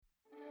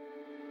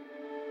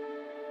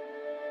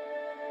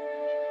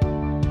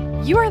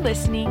You are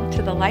listening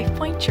to the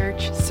LifePoint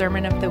Church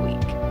Sermon of the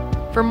Week.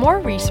 For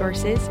more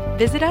resources,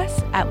 visit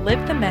us at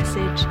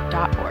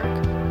livethemessage.org.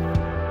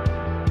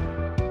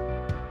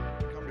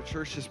 Come to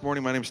church this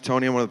morning. My name is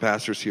Tony. I'm one of the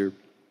pastors here.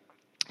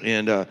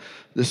 And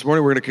this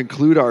morning we're going to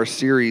conclude our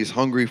series,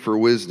 Hungry for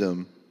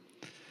Wisdom.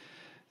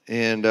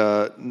 And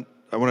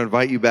I want to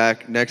invite you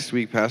back next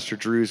week. Pastor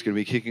Drew is going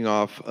to be kicking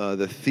off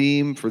the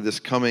theme for this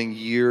coming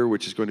year,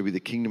 which is going to be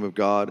the Kingdom of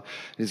God.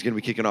 And he's going to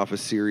be kicking off a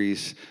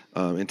series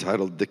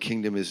entitled The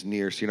Kingdom is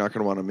Near. So you're not going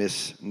to want to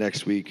miss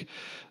next week.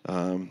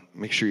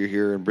 Make sure you're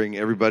here and bring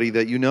everybody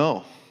that you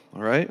know,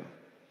 all right?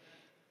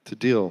 It's a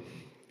deal.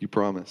 You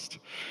promised.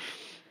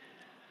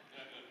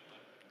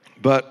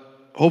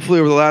 But hopefully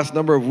over the last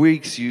number of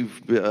weeks,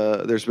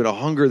 there's been a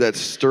hunger that's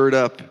stirred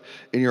up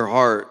in your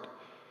heart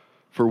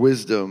for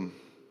wisdom,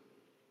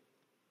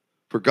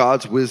 for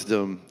God's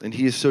wisdom, and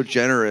he is so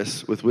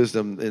generous with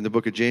wisdom. In the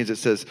book of James, it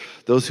says,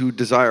 those who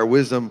desire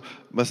wisdom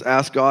must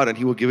ask God, and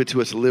he will give it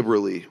to us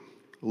liberally.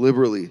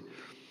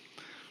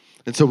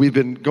 And so we've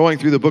been going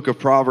through the book of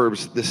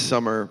Proverbs this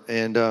summer,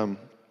 and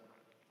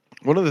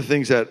one of the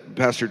things that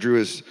Pastor Drew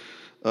has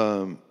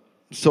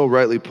so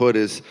rightly put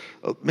is,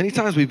 many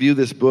times we view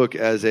this book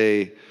as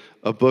a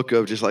book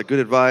of just like good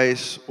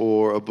advice,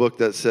 or a book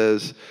that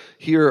says,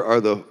 here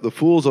are the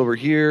fools over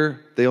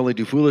here, they only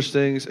do foolish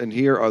things, and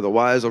here are the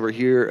wise over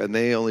here, and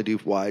they only do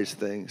wise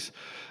things.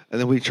 And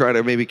then we try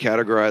to maybe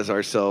categorize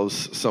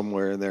ourselves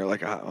somewhere in there,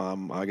 like,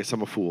 I guess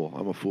I'm a fool,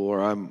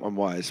 or I'm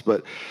wise.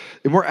 But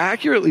it more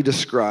accurately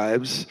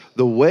describes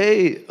the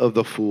way of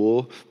the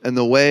fool and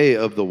the way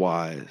of the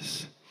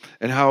wise,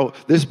 and how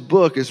this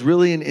book is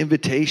really an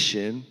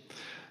invitation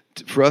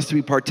for us to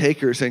be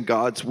partakers in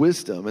God's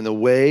wisdom and the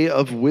way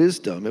of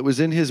wisdom. It was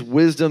in his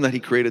wisdom that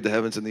he created the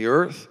heavens and the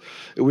earth.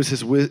 It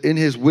was in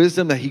his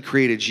wisdom that he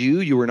created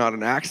you. You were not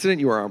an accident.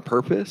 You are on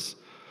purpose.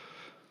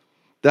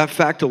 That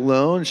fact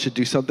alone should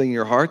do something in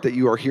your heart, that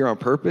you are here on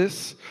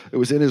purpose. It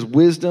was in his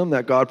wisdom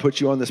that God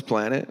put you on this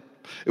planet.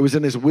 It was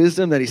in his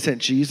wisdom that he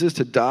sent Jesus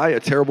to die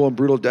a terrible and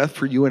brutal death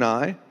for you and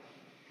I.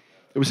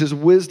 It was his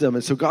wisdom.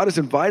 And so God is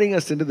inviting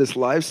us into this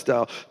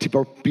lifestyle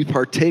to be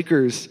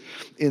partakers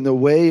in the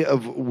way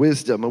of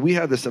wisdom. And we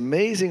have this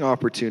amazing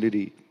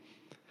opportunity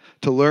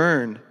to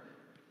learn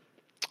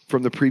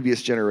from the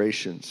previous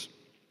generations.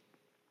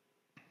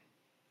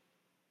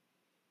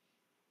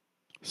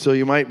 So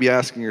you might be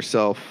asking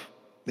yourself,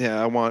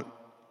 yeah, I want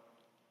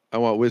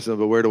wisdom,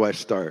 but where do I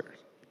start?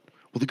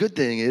 Well, the good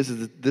thing is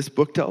that this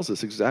book tells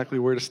us exactly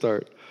where to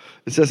start.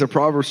 It says in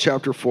Proverbs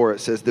chapter 4, it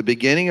says, the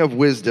beginning of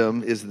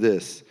wisdom is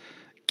this: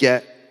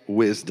 get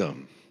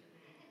wisdom.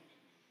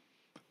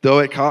 Though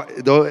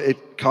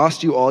it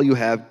cost you all you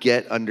have,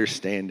 get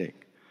understanding.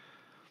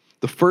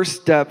 The first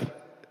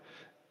step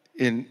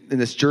in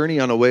this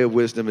journey on a way of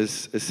wisdom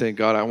is saying,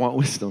 God, I want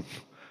wisdom.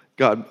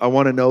 God, I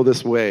want to know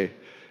this way.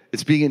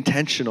 It's being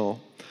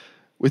intentional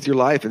with your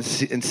life and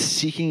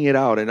seeking it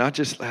out, and not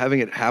just having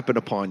it happen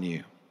upon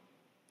you,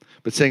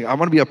 but saying, I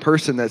want to be a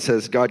person that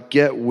says, God,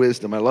 get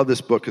wisdom. I love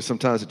this book because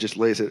sometimes it just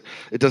lays it.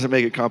 It doesn't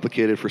make it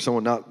complicated for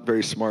someone not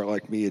very smart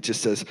like me. It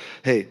just says,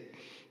 hey,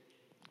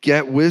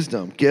 get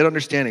wisdom, get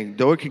understanding.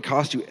 Though it can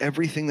cost you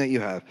everything that you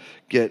have,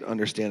 get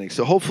understanding.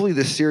 So hopefully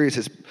this series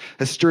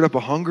has stirred up a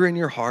hunger in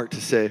your heart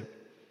to say,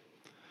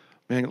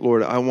 man,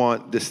 Lord, I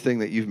want this thing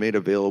that you've made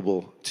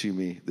available to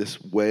me,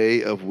 this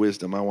way of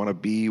wisdom. I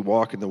want to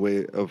walk in the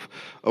way of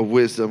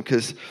wisdom,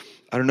 because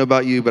I don't know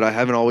about you, but I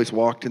haven't always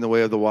walked in the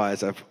way of the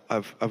wise.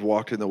 I've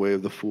walked in the way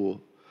of the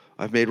fool.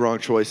 I've made wrong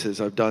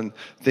choices. I've done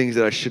things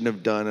that I shouldn't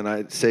have done. And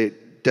I say,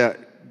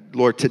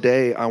 Lord,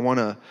 today I want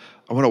to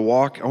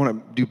walk. I want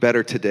to do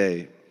better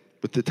today.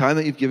 With the time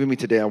that you've given me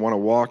today, I want to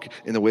walk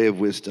in the way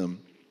of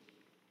wisdom.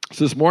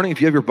 So this morning,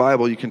 if you have your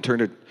Bible, you can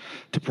turn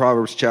to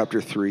Proverbs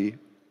chapter 3.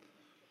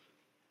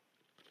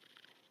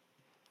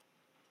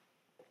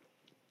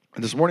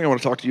 And this morning, I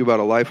want to talk to you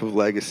about a life of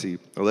legacy,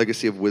 a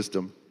legacy of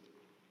wisdom.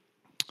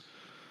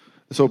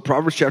 So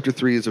Proverbs chapter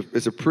 3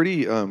 is a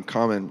pretty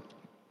common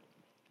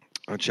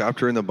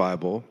chapter in the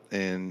Bible,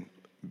 and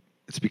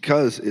it's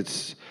because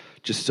it's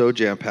just so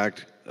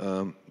jam-packed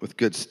with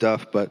good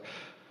stuff. But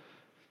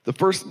the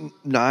first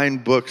 9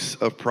 books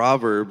of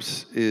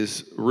Proverbs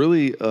is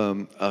really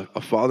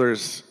a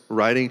father's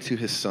writing to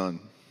his son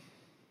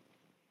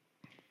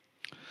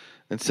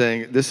and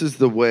saying, this is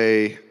the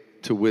way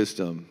to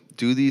wisdom.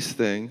 Do these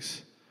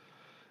things,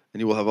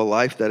 and you will have a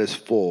life that is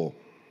full.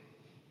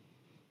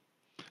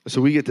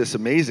 So we get this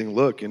amazing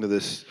look into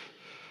the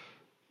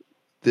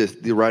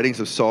writings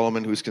of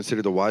Solomon, who is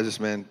considered the wisest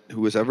man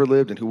who has ever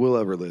lived and who will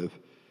ever live,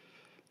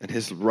 and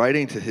his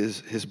writing to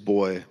his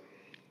boy.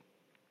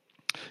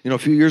 You know, a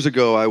few years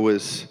ago, I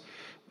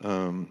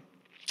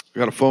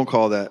got a phone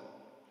call and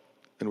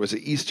it was at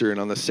Easter, and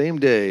on the same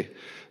day,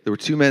 there were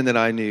 2 men that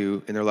I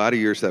knew in their latter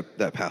years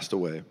that passed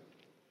away.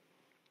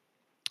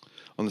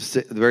 On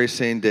the very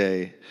same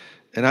day.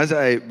 And as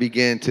I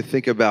began to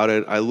think about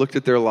it, I looked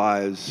at their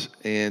lives,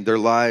 and their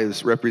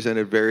lives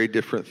represented very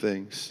different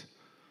things.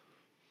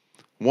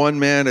 One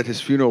man at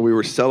his funeral, we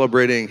were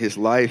celebrating his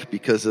life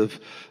because of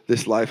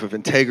this life of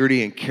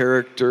integrity and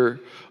character,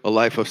 a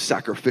life of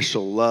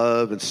sacrificial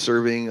love and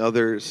serving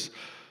others,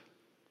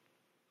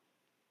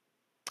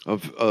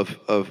 of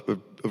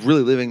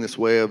really living this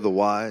way of the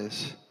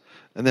wise.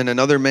 And then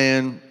another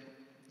man,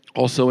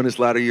 also in his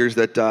latter years,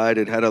 that died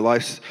and had a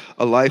life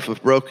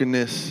of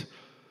brokenness,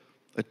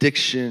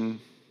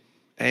 addiction,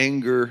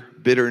 anger,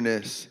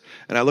 bitterness.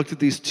 And I looked at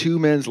these two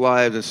men's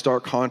lives in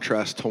stark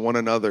contrast to one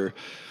another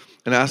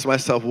and asked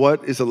myself,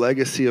 what is the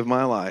legacy of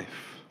my life?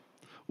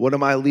 What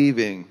am I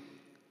leaving?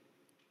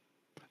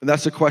 And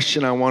that's the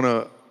question I want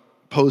to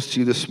pose to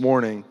you this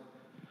morning.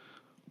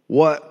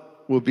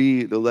 What will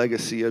be the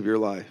legacy of your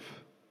life?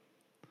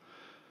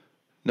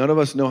 None of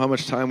us know how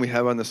much time we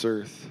have on this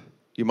earth.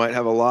 You might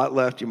have a lot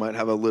left, you might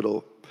have a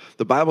little.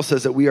 The Bible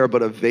says that we are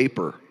but a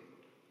vapor.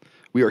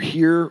 We are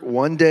here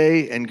one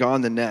day and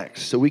gone the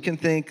next. So we can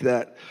think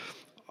that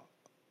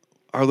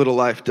our little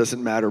life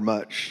doesn't matter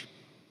much.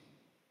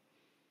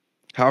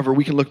 However,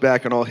 we can look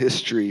back on all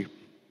history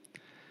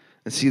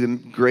and see the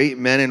great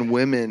men and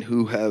women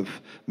who have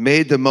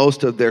made the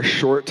most of their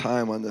short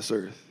time on this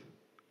earth.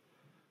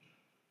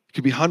 It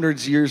could be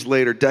hundreds of years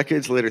later,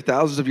 decades later,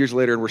 thousands of years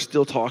later, and we're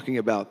still talking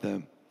about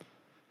them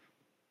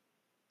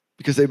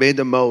because they made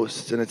the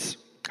most. And it's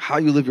how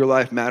you live your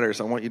life matters.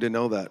 I want you to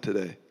know that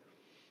today.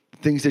 The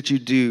things that you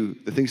do,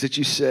 the things that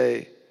you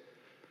say,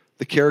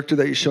 the character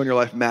that you show in your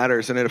life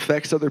matters, and it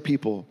affects other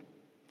people.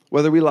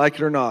 Whether we like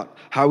it or not,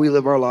 how we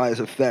live our lives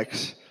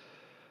affects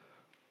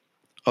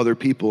other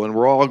people. And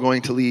we're all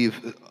going to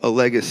leave a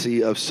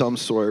legacy of some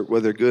sort,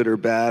 whether good or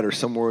bad or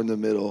somewhere in the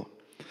middle.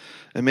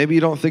 And maybe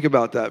you don't think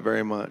about that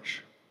very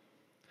much.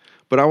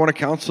 But I want to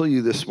counsel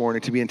you this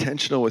morning to be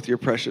intentional with your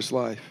precious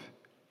life.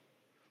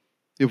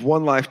 You have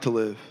one life to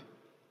live.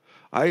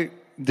 I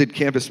did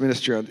campus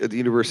ministry at the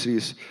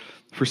universities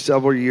for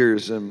several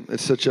years, and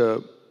it's such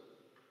a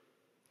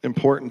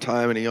important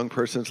time in a young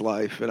person's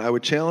life. And I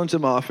would challenge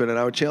them often, and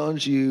I would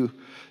challenge you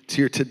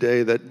here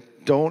today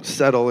that don't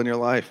settle in your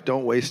life.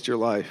 Don't waste your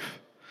life.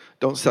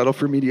 Don't settle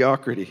for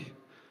mediocrity.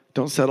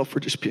 Don't settle for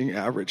just being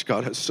average.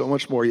 God has so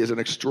much more. He has an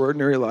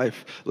extraordinary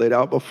life laid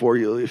out before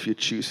you if you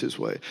choose his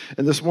way.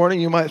 And this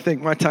morning you might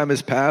think, my time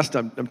has passed.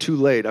 I'm too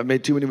late. I've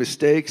made too many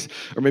mistakes,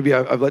 or maybe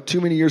I've let too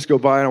many years go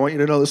by. And I want you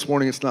to know this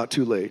morning it's not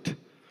too late.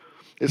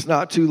 It's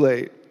not too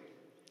late.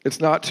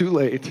 It's not too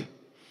late.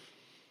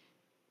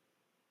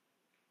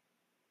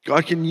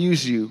 God can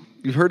use you.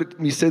 You've heard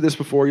me say this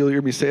before. You'll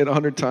hear me say it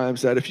 100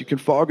 times, that if you can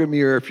fog a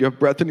mirror, if you have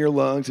breath in your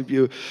lungs, if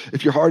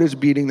your heart is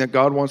beating, that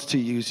God wants to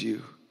use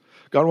you.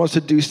 God wants to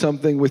do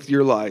something with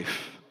your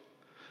life.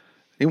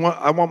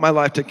 I want my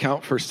life to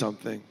count for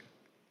something.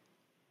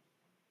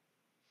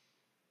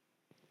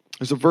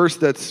 There's a verse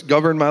that's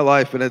governed my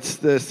life, and it's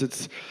this.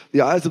 It's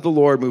the eyes of the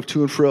Lord move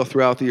to and fro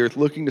throughout the earth,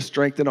 looking to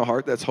strengthen a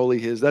heart that's wholly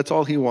his. That's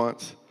all he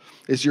wants,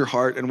 is your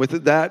heart. And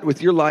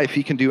with your life,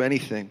 he can do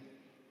anything.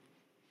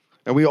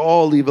 And we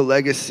all leave a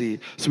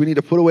legacy. So we need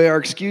to put away our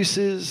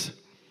excuses,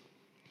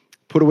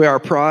 put away our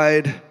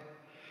pride,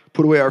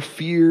 put away our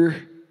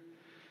fear,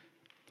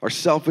 our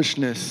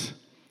selfishness,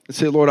 and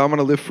say, Lord, I'm going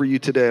to live for you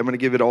today. I'm going to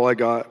give it all I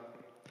got.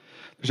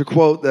 There's a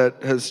quote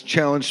that has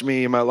challenged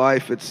me in my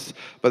life. It's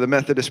by the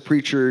Methodist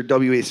preacher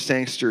W.H.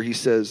 Sangster. He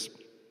says,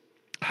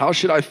 how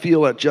should I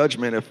feel at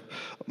judgment if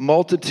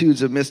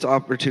multitudes of missed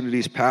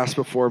opportunities pass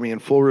before me in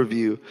full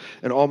review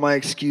and all my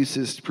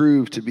excuses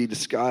prove to be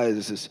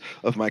disguises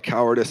of my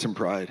cowardice and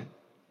pride?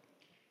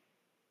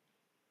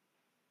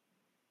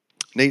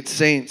 Nate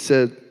Saint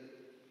said,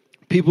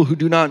 people who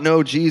do not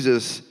know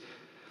Jesus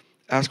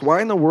ask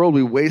why in the world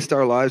we waste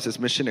our lives as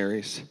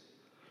missionaries.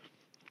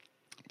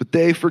 But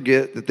they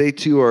forget that they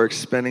too are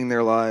expending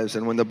their lives,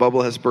 and when the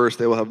bubble has burst,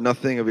 they will have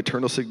nothing of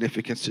eternal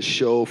significance to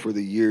show for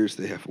the years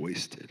they have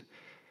wasted.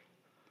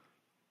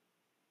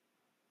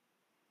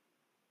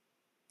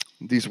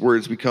 These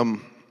words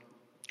become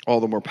all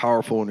the more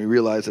powerful when we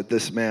realize that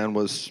this man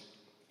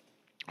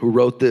who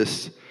wrote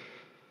this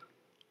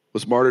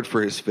was martyred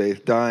for his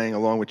faith, dying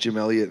along with Jim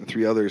Elliot and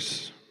 3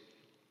 others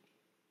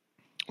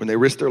when they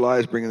risked their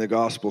lives bringing the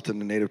gospel to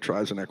the native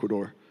tribes in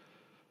Ecuador.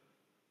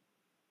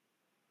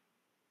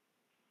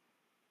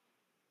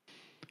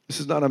 This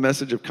is not a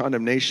message of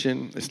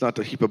condemnation. It's not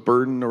to heap a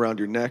burden around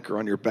your neck or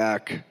on your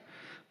back.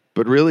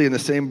 But really, in the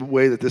same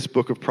way that this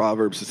book of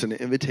Proverbs is an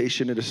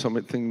invitation into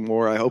something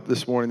more, I hope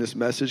this morning this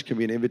message can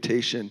be an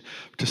invitation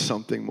to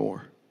something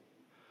more.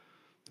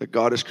 That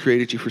God has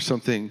created you for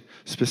something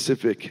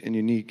specific and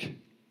unique.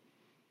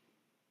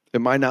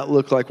 It might not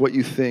look like what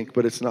you think,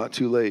 but it's not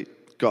too late.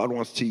 God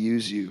wants to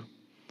use you.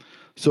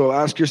 So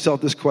ask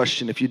yourself this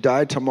question. If you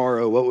died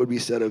tomorrow, what would be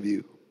said of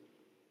you?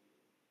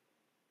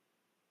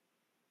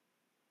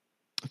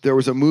 If there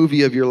was a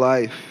movie of your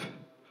life,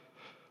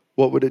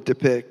 what would it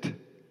depict?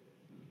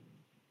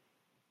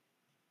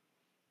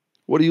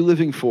 What are you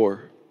living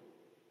for?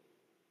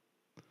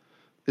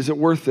 Is it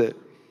worth it?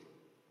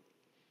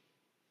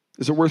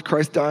 Is it worth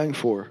Christ dying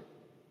for?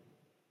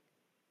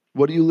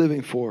 What are you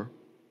living for?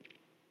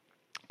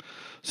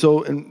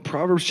 So in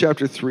Proverbs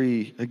chapter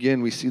 3,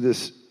 again, we see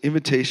this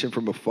invitation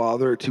from a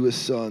father to his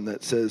son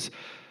that says,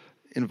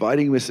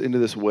 inviting us into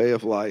this way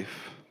of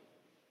life.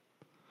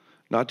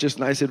 Not just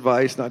nice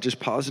advice, not just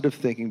positive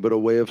thinking, but a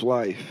way of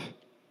life.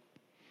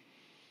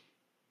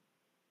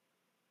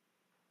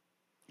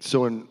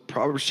 So in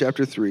Proverbs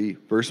chapter 3,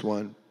 verse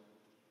 1,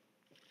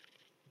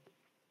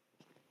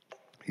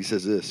 he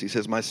says this. He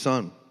says, my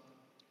son,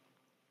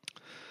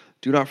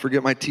 do not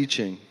forget my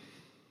teaching,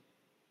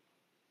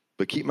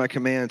 but keep my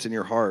commands in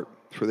your heart,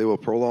 for they will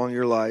prolong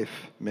your life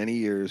many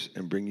years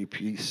and bring you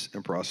peace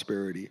and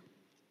prosperity.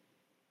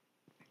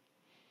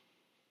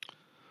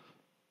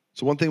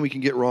 So one thing we can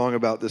get wrong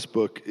about this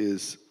book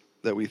is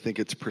that we think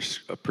it's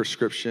a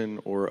prescription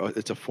or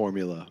it's a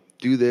formula.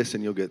 Do this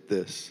and you'll get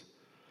this.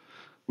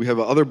 We have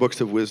other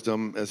books of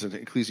wisdom, as in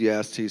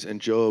Ecclesiastes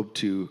and Job,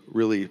 to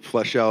really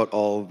flesh out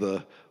all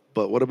the,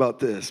 but what about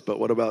this? But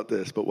what about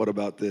this? But what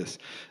about this?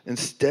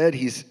 Instead,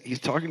 he's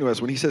talking to us,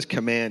 when he says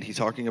command, he's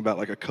talking about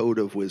like a code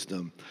of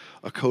wisdom,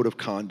 a code of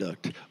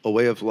conduct, a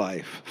way of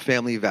life,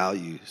 family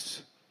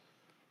values.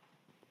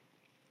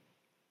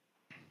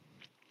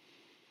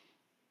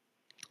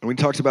 And when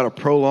he talks about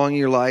prolonging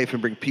your life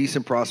and bring peace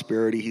and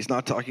prosperity, he's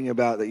not talking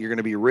about that you're going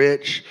to be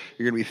rich,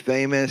 you're going to be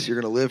famous, you're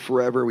going to live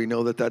forever. We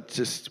know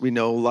we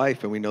know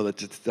life, and we know that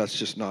that's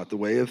just not the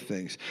way of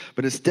things.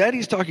 But instead,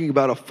 he's talking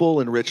about a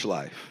full and rich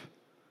life.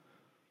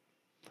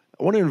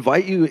 I want to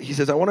invite you, he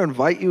says, I want to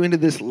invite you into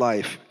this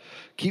life.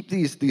 Keep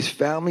these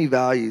family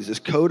values, this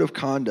code of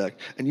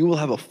conduct, and you will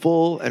have a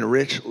full and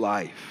rich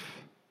life.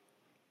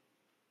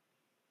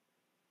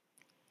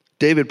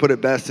 David put it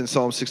best in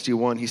Psalm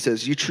 61. He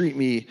says, you treat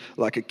me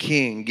like a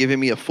king, giving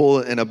me a full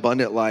and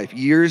abundant life,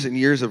 years and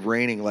years of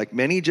reigning, like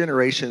many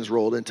generations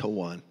rolled into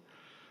one.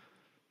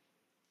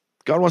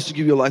 God wants to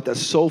give you a life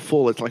that's so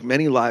full, it's like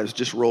many lives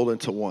just rolled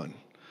into one.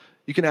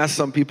 You can ask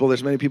some people,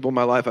 there's many people in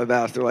my life I've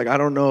asked, they're like, I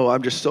don't know,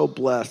 I'm just so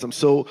blessed.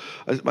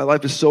 My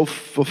life is so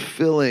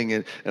fulfilling,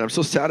 and I'm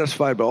so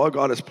satisfied by all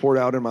God has poured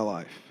out in my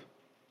life.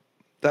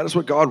 That is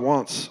what God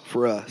wants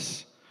for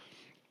us.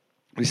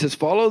 He says,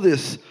 follow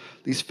these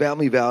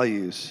family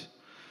values.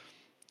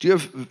 Do you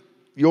have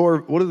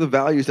what are the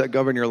values that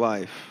govern your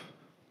life,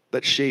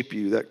 that shape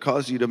you, that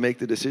cause you to make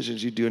the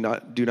decisions you do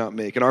not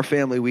make? In our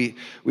family, we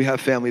have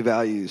family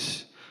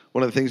values.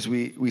 One of the things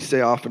we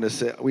say often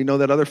is we know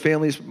that other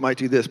families might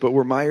do this, but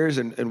we're Myers,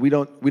 and we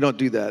don't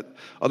do that.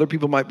 Other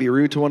people might be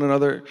rude to one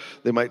another.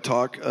 They might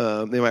talk.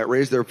 They might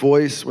raise their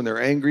voice when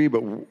they're angry,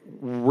 but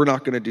we're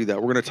not going to do that.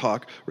 We're going to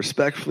talk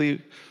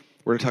respectfully.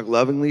 We're going to talk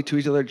lovingly to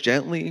each other,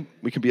 gently.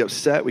 We can be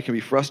upset. We can be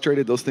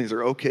frustrated. Those things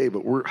are okay,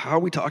 but how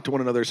we talk to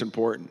one another is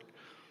important.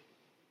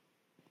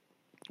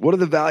 What are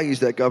the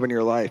values that govern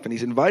your life? And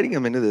he's inviting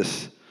them into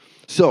this.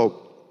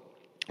 So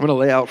I'm going to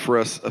lay out for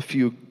us a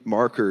few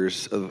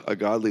markers of a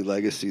godly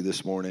legacy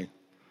this morning.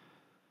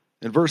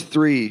 In verse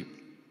 3,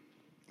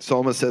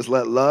 Psalmist says,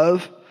 let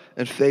love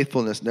and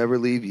faithfulness never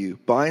leave you.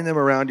 Bind them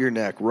around your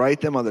neck. Write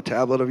them on the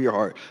tablet of your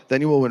heart.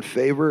 Then you will win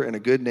favor and a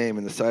good name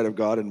in the sight of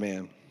God and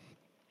man.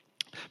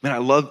 Man, I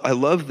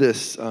love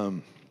this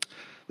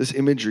this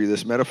imagery,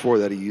 this metaphor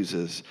that he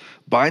uses.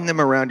 Bind them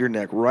around your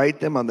neck. Write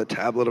them on the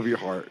tablet of your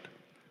heart.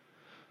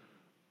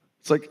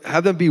 It's like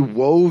have them be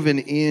woven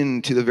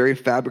into the very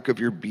fabric of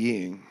your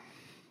being.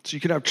 So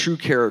you can have true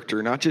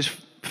character, not just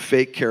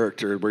fake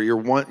character, where you're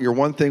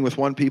one thing with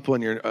one people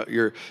and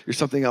you're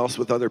something else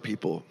with other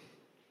people.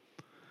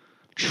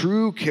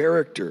 True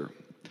character.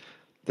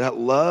 That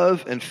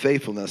love and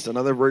faithfulness,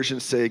 another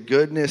version say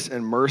goodness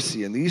and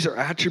mercy. And these are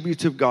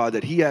attributes of God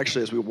that he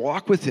actually, as we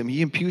walk with him,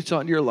 he imputes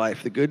onto your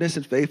life. The goodness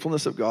and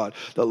faithfulness of God,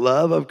 the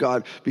love of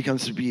God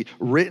becomes to be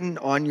written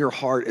on your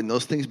heart, and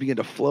those things begin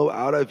to flow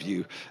out of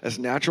you as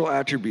natural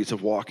attributes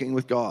of walking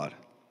with God.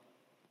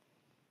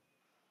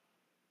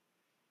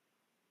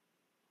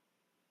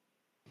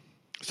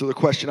 So the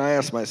question I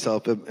ask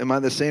myself, am I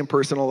the same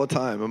person all the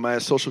time? Am I a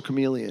social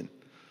chameleon?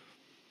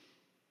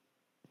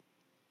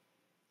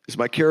 Is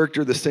my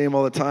character the same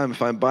all the time?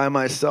 If I'm by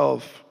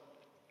myself,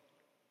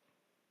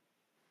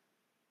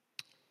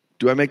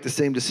 do I make the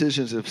same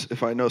decisions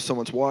if I know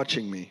someone's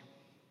watching me?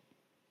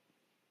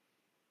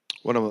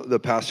 One of the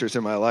pastors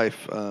in my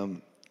life,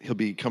 he'll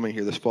be coming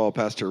here this fall,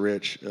 Pastor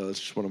Rich. That's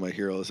just one of my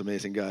heroes,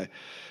 amazing guy.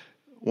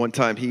 One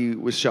time he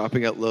was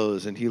shopping at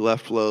Lowe's, and he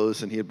left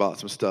Lowe's, and he had bought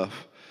some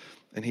stuff.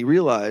 And he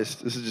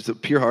realized, this is just a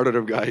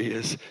pure-hearted guy he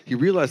is, he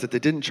realized that they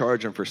didn't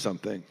charge him for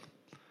something.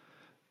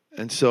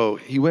 And so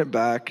he went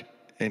back,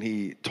 and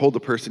he told the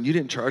person, you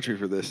didn't charge me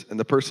for this. And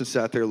the person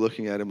sat there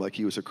looking at him like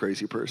he was a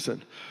crazy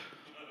person.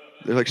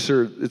 They're like,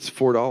 sir, it's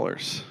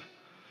 $4.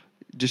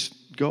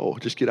 Just go.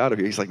 Just get out of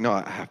here. He's like, no,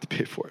 I have to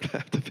pay for it. I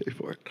have to pay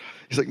for it.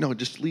 He's like, no,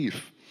 just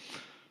leave.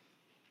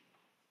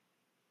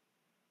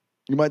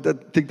 You might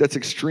think that's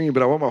extreme,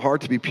 but I want my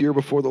heart to be pure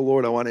before the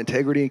Lord. I want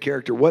integrity and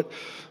character. Who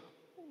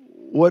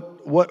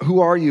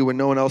are you when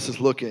no one else is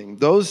looking?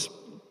 Those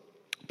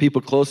people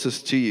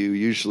closest to you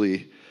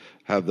usually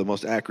have the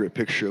most accurate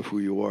picture of who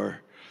you are.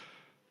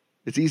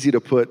 It's easy to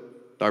put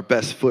our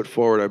best foot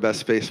forward, our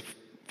best face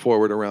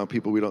forward around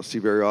people we don't see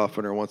very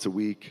often or once a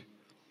week.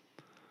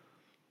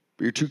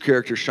 But your true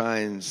character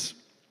shines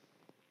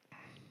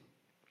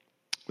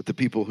with the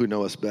people who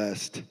know us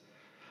best.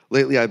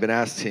 Lately, I've been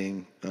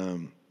asking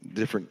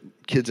different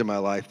kids in my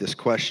life this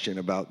question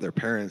about their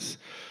parents.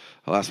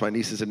 I'll ask my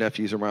nieces and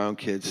nephews and my own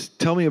kids,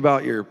 tell me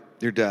about your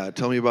dad.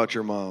 Tell me about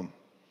your mom.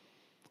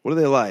 What are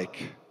they like?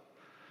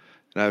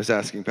 And I was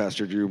asking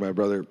Pastor Drew, my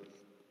brother,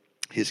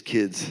 his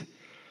kids,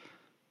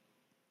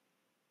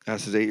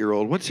 asked his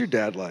 8-year-old, what's your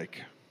dad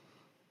like?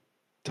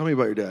 Tell me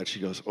about your dad. She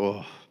goes,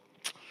 oh,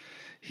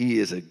 he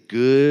is a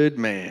good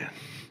man.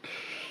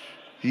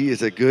 He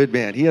is a good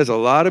man. He has a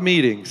lot of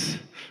meetings,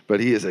 but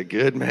he is a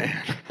good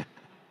man.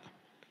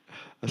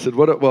 I said,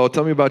 well,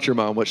 tell me about your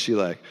mom. What's she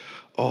like?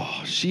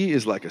 Oh, she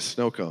is like a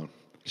snow cone.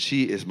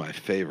 She is my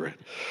favorite.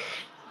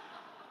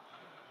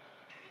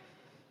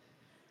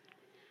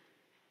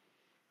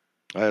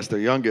 I asked their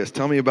youngest,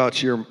 tell me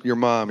about your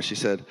mom. And she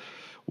said,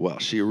 well,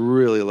 she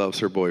really loves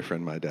her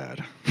boyfriend, my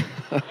dad.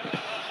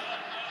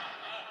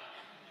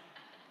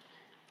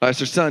 I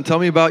asked her son, tell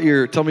me about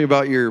your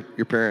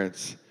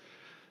parents.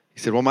 He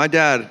said, well, my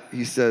dad,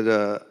 he said,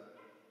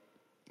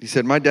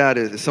 my dad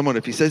is someone,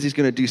 if he says he's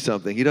going to do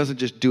something, he doesn't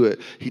just do it.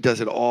 He does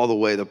it all the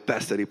way, the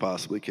best that he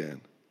possibly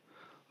can.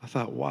 I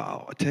thought,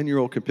 wow, a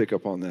 10-year-old can pick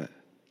up on that.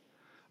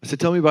 I said,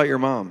 tell me about your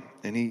mom.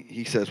 And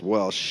he says,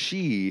 well,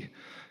 she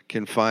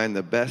can find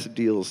the best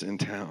deals in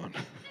town.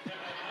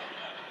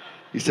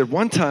 He said,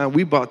 one time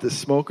we bought this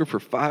smoker for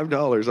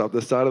 $5 off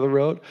the side of the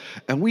road,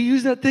 and we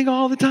use that thing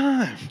all the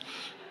time.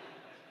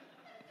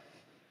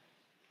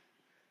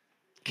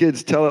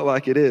 Kids, tell it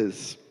like it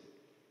is.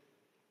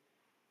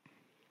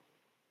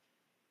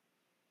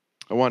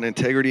 I want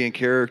integrity and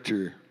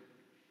character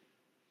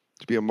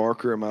to be a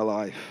marker in my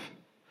life.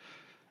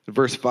 In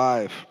verse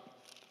 5,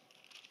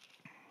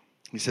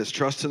 he says,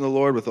 trust in the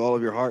Lord with all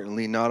of your heart and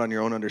lean not on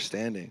your own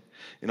understanding.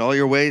 In all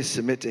your ways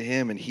submit to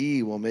him, and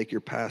he will make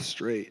your path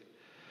straight.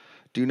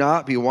 Do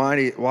not be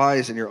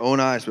wise in your own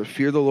eyes, but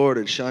fear the Lord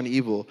and shun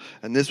evil,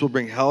 and this will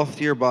bring health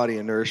to your body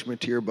and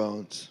nourishment to your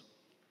bones.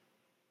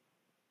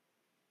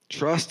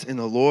 Trust in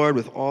the Lord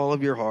with all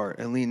of your heart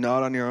and lean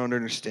not on your own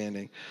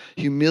understanding.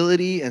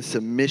 Humility and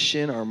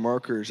submission are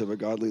markers of a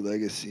godly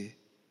legacy.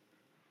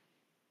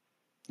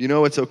 You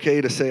know, it's okay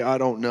to say, I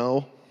don't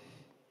know.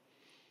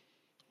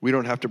 We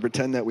don't have to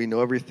pretend that we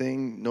know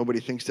everything.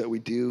 Nobody thinks that we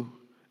do.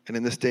 And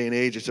in this day and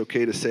age, it's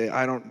okay to say,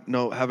 I don't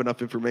know, have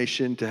enough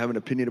information to have an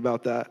opinion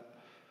about that.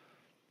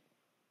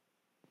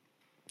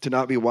 To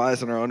not be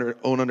wise in our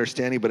own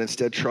understanding, but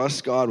instead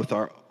trust God with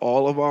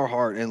all of our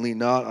heart and lean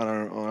not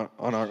on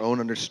our own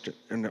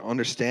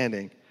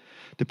understanding.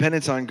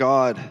 Dependence on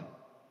God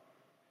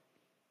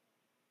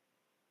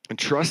and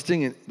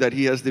trusting that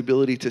he has the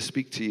ability to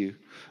speak to you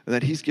and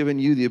that he's given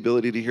you the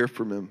ability to hear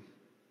from him.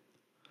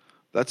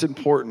 That's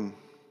important.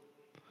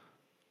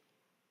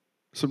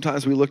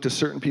 Sometimes we look to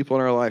certain people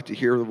in our life to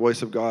hear the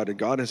voice of God, and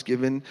God has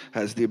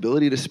the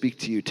ability to speak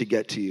to you, to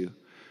get to you.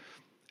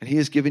 And he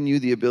has given you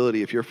the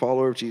ability, if you're a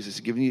follower of Jesus,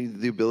 he's given you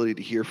the ability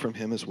to hear from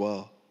him as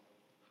well.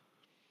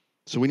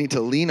 So we need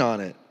to lean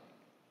on it.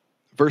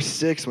 Verse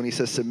 6, when he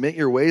says, submit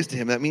your ways to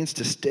him, that means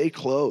to stay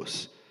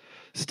close.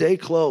 Stay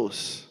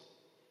close.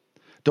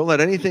 Don't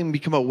let anything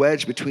become a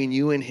wedge between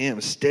you and him.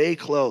 Stay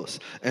close.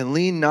 And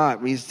lean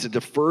not means to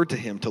defer to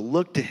him, to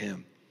look to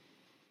him.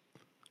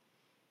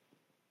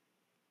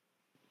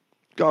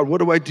 God, what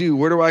do I do?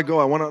 Where do I go?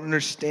 I want to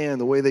understand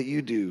the way that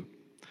you do.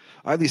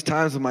 I have these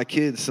times with my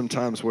kids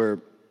sometimes where,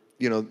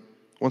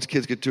 once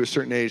kids get to a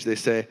certain age, they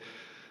say,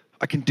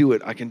 I can do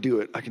it, I can do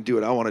it, I can do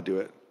it, I want to do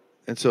it.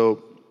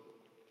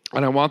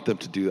 And I want them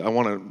to do it. I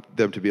want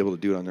them to be able to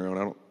do it on their own.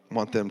 I don't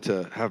want them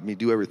to have me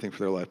do everything for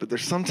their life. But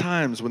there's some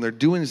times when they're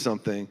doing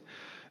something,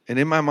 and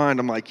in my mind,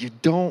 I'm like, you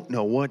don't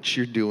know what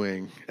you're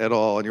doing at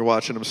all. And you're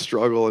watching them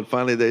struggle, and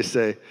finally they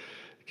say,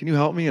 can you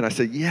help me? And I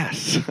say,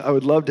 yes, I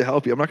would love to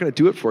help you. I'm not going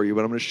to do it for you,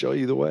 but I'm going to show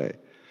you the way.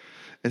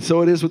 And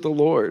so it is with the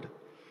Lord.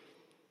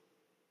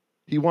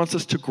 He wants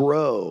us to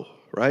grow,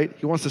 right?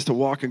 He wants us to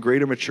walk in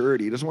greater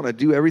maturity. He doesn't want to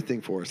do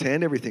everything for us,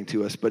 hand everything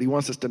to us, but he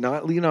wants us to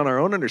not lean on our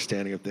own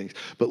understanding of things,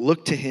 but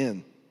look to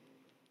him.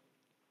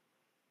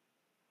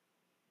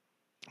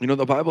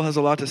 The Bible has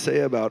a lot to say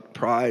about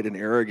pride and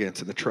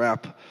arrogance and the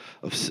trap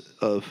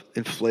of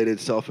inflated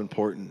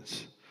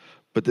self-importance.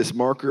 But this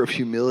marker of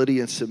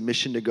humility and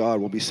submission to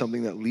God will be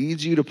something that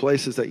leads you to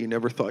places that you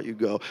never thought you'd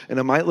go. And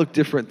it might look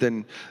different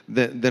than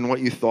what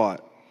you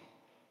thought.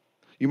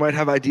 You might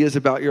have ideas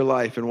about your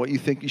life and what you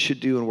think you should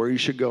do and where you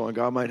should go, and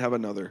God might have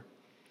another.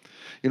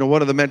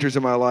 One of the mentors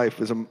in my life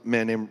is a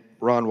man named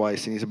Ron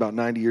Weiss, and he's about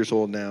 90 years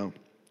old now.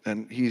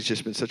 And he's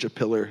just been such a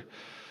pillar,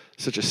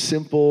 such a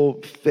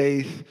simple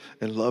faith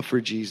and love for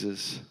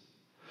Jesus.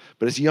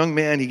 But as a young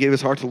man, he gave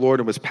his heart to the Lord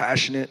and was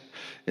passionate.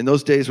 And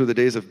those days were the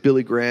days of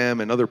Billy Graham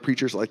and other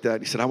preachers like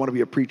that. He said, I want to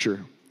be a preacher.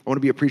 I want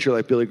to be a preacher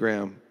like Billy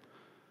Graham.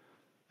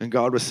 And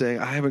God was saying,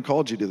 I haven't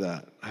called you to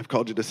that. I've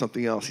called you to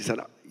something else. He said,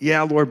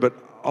 yeah, Lord, but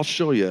I'll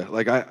show you.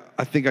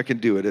 I think I can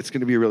do it. It's going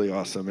to be really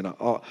awesome. And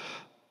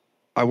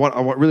I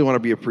really want to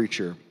be a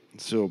preacher.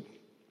 And so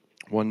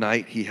one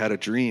night he had a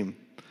dream.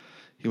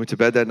 He went to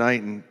bed that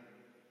night, and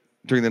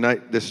during the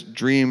night, this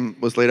dream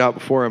was laid out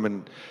before him,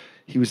 and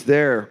he was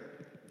there.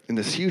 in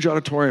this huge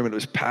auditorium, and it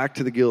was packed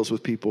to the gills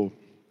with people.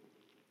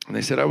 And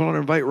they said, I want to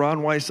invite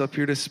Ron Weiss up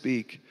here to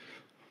speak.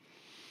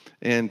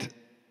 And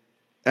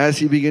as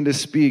he began to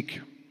speak,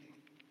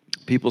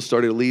 people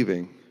started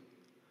leaving.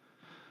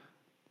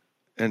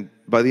 And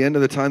by the end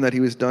of the time that he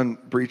was done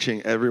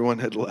preaching, everyone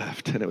had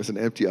left, and it was an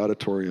empty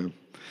auditorium.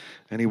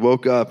 And he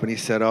woke up and he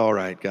said, all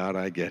right, God,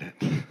 I get it.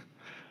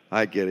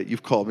 I get it.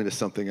 You've called me to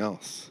something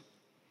else.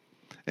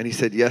 And he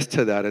said yes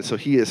to that. And so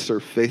he has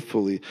served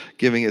faithfully,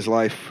 giving his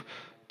life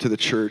to the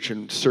church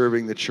and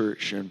serving the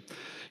church. And,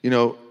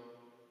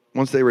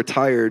 once they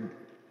retired,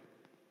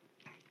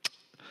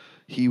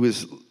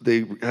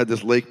 they had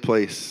this lake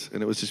place,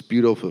 and it was just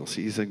beautiful. So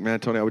he's like,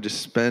 man, Tony, I would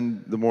just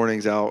spend the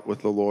mornings out with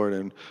the Lord.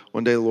 And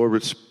one day the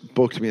Lord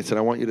spoke to me and said,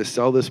 I want you to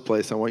sell this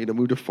place. I want you to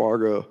move to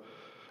Fargo,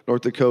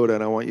 North Dakota,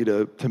 and I want you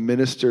to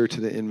minister to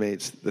the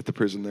inmates at the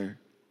prison there.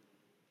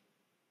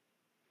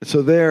 And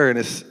so there in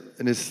his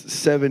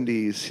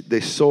 70s, they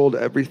sold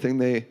everything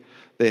they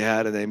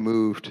had, and they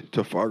moved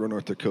to Fargo,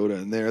 North Dakota.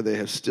 And there they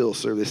have still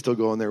served. They still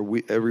go in there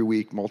every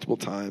week, multiple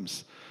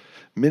times,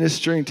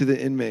 ministering to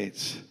the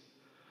inmates.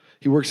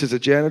 He works as a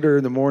janitor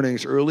in the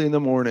mornings, early in the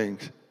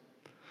mornings,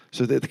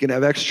 so that they can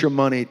have extra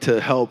money to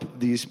help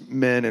these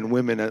men and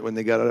women when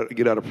they get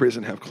out of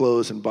prison, have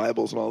clothes and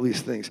Bibles and all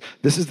these things.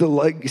 This is the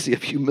legacy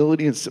of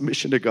humility and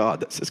submission to God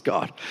that says,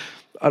 God,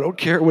 I don't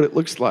care what it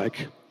looks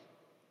like.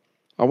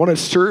 I want to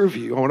serve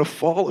you. I want to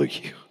follow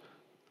you.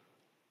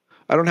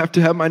 I don't have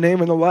to have my name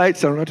in the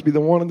lights. I don't have to be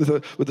the one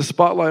with the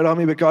spotlight on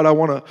me, but God, I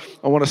want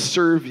to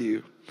serve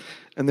you.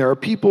 And there are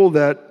people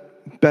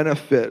that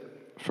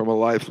benefit from a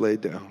life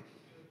laid down.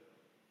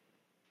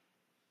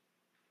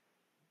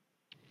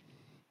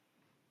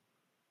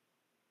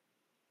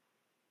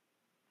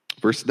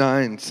 Verse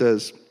 9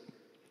 says,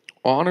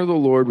 honor the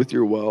Lord with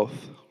your wealth,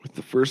 with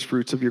the first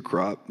fruits of your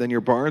crop. Then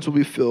your barns will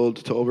be filled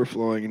to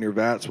overflowing, and your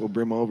vats will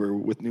brim over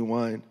with new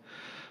wine.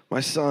 My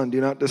son, do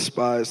not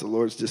despise the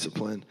Lord's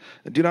discipline,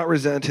 and do not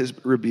resent his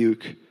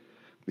rebuke,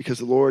 because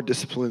the Lord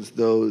disciplines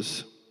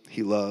those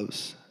he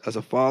loves. As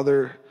a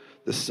father,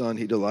 the son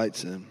he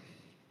delights in.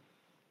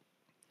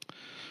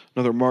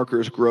 Another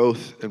marker is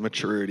growth and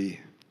maturity.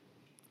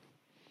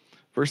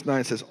 Verse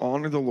 9 says,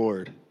 honor the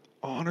Lord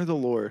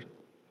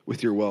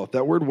with your wealth.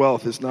 That word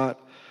wealth is not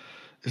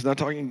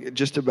talking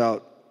just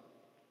about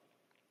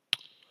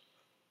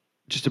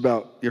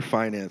your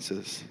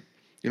finances.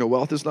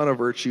 Wealth is not a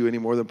virtue any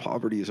more than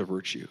poverty is a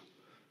virtue.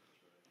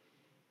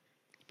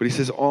 But he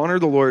says, honor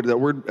the Lord. That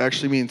word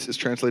actually is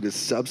translated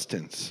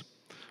substance.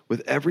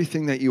 With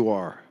everything that you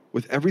are,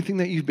 with everything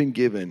that you've been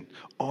given,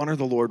 honor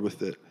the Lord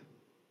with it.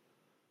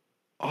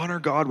 Honor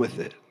God with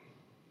it.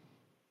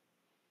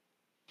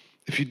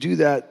 If you do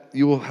that,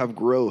 you will have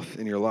growth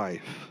in your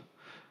life.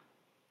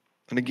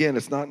 And again,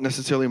 it's not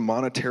necessarily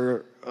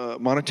monetary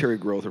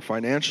growth or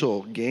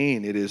financial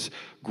gain. It is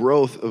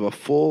growth of a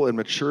full and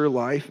mature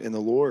life in the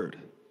Lord.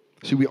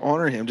 So we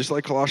honor him, just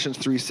like Colossians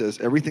 3 says,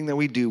 everything that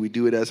we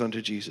do it as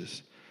unto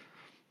Jesus.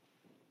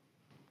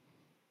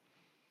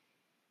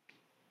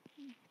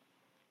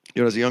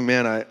 As a young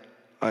man,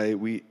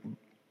 we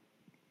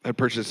had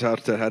purchased a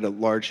house that had a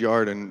large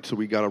yard, and so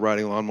we got a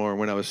riding lawnmower. And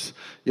when I was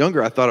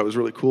younger, I thought it was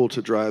really cool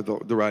to drive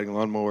the riding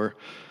lawnmower,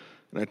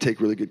 and I'd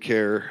take really good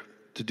care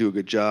to do a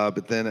good job.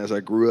 But then as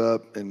I grew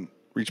up and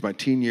reached my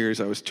teen years,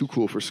 I was too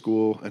cool for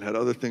school and had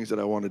other things that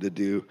I wanted to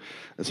do.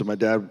 And so my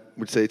dad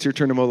would say, it's your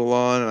turn to mow the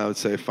lawn. And I would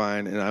say,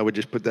 fine. And I would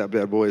just put that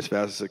bad boy as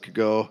fast as it could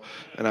go.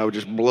 And I would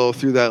just blow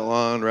through that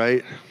lawn,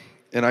 right?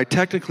 And I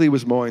technically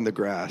was mowing the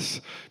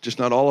grass, just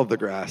not all of the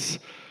grass.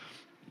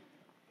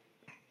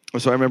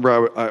 So I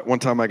remember one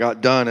time I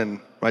got done and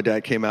my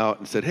dad came out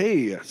and said,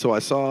 hey, so I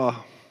saw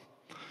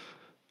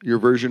your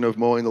version of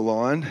mowing the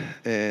lawn,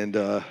 and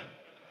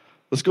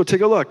let's go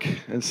take a look.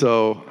 And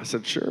so I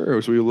said,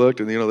 sure. So we looked,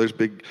 and there's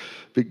big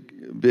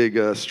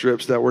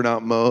strips that were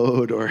not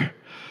mowed, or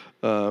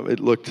it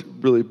looked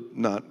really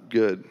not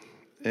good.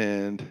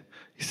 And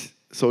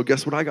so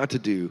guess what I got to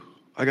do?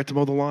 I got to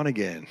mow the lawn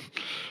again,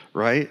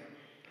 right?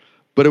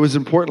 But it was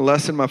an important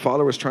lesson my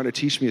father was trying to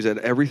teach me, is that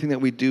everything that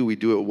we do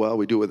it well.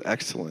 We do it with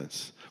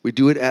excellence. We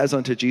do it as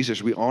unto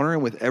Jesus. We honor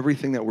him with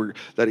everything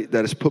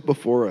that is put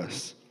before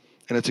us.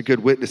 And it's a good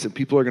witness, and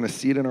people are going to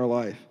see it in our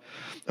life.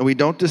 And we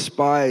don't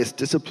despise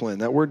discipline.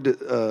 That word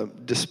do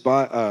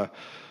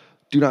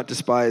not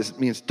despise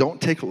means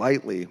don't take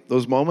lightly.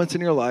 Those moments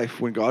in your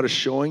life when God is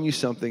showing you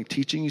something,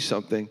 teaching you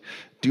something,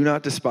 do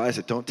not despise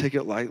it. Don't take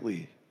it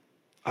lightly.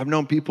 I've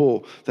known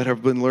people that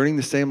have been learning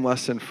the same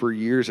lesson for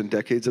years and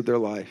decades of their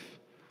life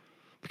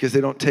because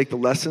they don't take the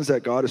lessons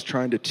that God is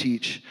trying to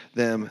teach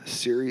them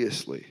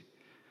seriously.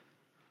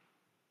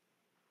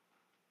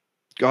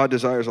 God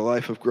desires a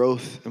life of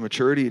growth and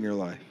maturity in your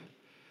life.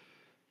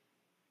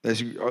 As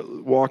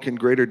you walk in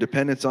greater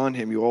dependence on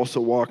him, you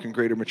also walk in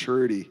greater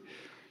maturity.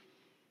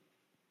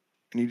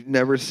 And you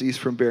never cease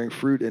from bearing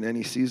fruit in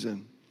any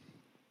season.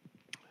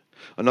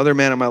 Another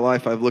man in my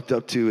life I've looked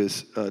up to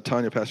is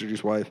Tanya, Pastor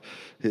Drew's wife,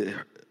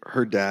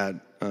 her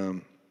dad.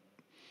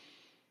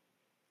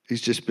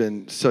 He's just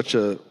been such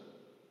a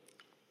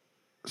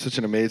such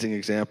an amazing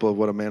example of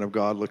what a man of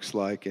God looks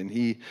like. And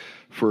he,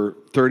 for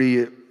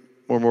 30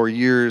 or more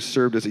years,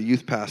 served as a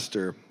youth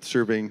pastor,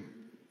 serving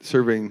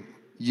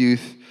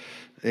youth,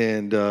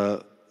 and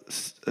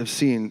I've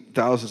seen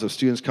thousands of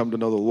students come to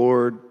know the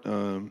Lord,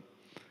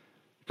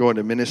 go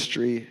into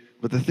ministry.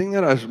 But the thing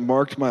that has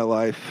marked my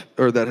life,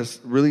 or that has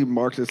really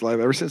marked his life,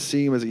 ever since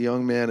seeing him as a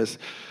young man,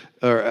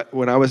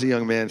 when I was a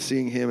young man,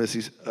 seeing him as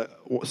he's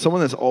someone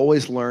that's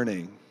always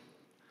learning.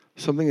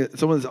 Someone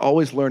that's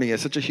always learning. He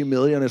has such a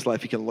humility in his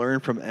life. He can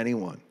learn from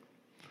anyone.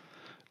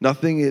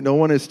 No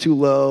one is too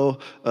low.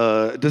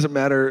 It doesn't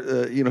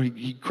matter.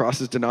 He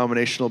crosses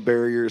denominational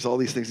barriers. All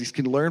these things. He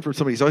can learn from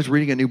somebody. He's always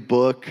reading a new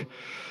book.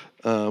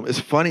 It's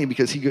funny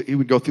because he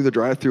would go through the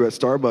drive-thru at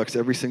Starbucks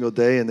every single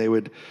day, and they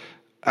would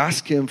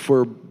ask him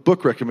for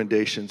book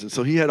recommendations. And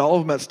so he had all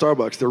of them at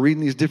Starbucks. They're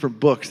reading these different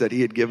books that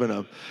he had given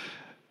them.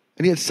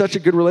 And he had such a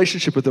good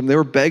relationship with them. They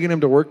were begging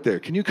him to work there.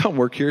 Can you come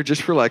work here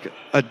just for like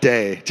a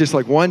day? Just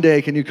like one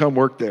day, can you come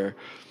work there?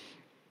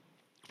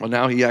 Well,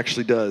 now he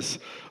actually does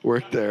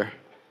work there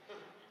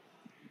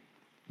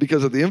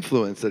because of the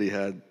influence that he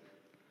had,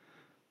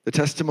 the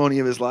testimony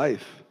of his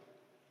life,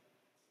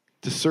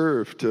 to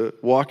serve, to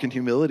walk in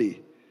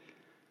humility.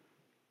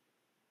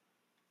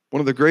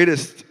 One of the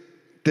greatest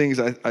things,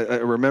 I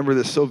remember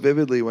this so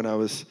vividly when I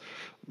was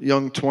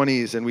young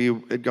 20s, and we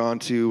had gone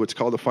to what's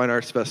called the Fine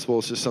Arts Festival.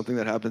 It's just something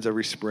that happens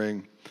every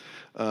spring,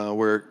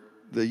 where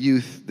the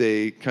youth,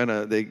 they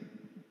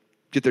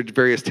get their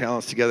various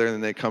talents together, and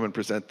then they come and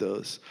present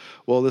those.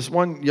 Well, this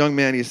one young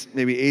man, he's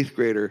maybe 8th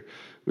grader,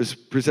 was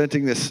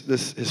presenting his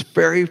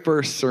very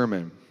first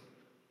sermon.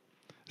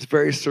 His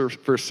very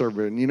first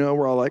sermon.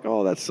 We're all like,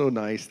 oh, that's so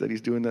nice that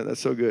he's doing that. That's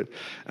so good.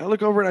 And I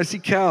look over and I see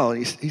Cal,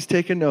 and he's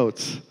taking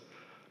notes.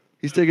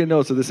 He's taking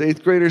notes of this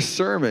 8th grader's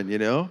sermon,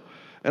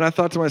 And I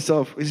thought to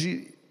myself,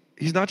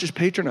 he's not just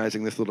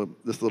patronizing this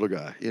little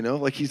guy,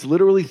 Like he's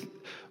literally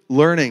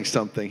learning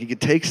something. He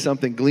could take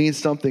something, glean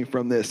something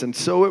from this. And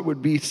so it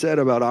would be said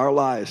about our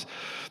lives,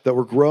 that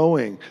we're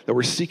growing, that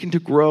we're seeking to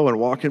grow and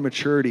walk in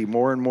maturity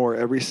more and more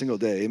every single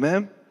day.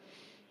 Amen?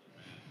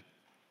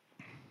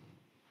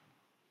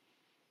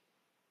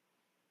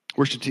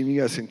 Worship team,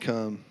 you guys can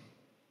come.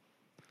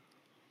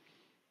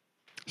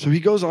 So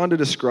he goes on to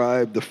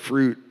describe the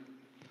fruit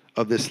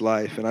of this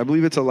life, and I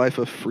believe it's a life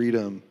of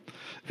freedom.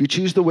 If you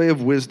choose the way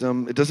of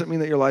wisdom, it doesn't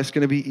mean that your life's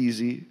going to be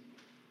easy.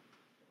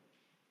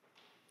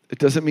 It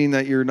doesn't mean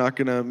that you're not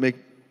going to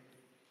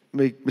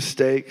make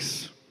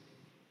mistakes,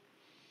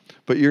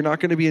 but you're not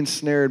going to be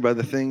ensnared by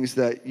the things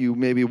that you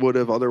maybe would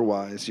have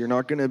otherwise. You're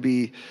not going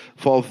to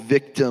fall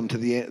victim to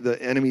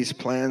the enemy's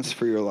plans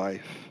for your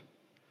life.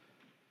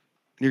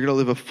 You're going to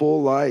live a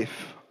full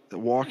life,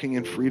 walking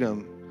in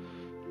freedom.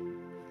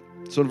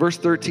 So in verse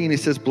 13, he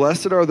says,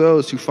 "Blessed are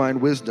those who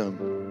find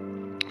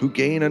wisdom, who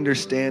gain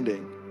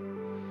understanding.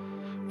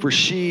 For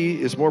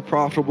she is more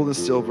profitable than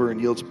silver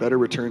and yields better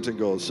returns than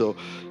gold." So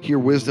here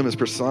wisdom is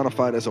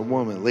personified as a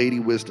woman. Lady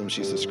Wisdom,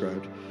 she's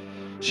described.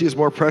 "She is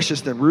more precious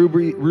than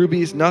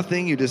rubies.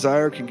 Nothing you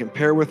desire can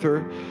compare with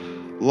her.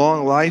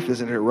 Long life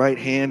is in her right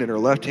hand, and her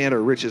left hand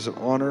are riches and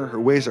honor.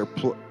 Her ways are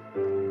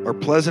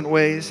pleasant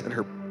ways, and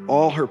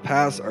all her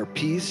paths are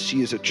peace.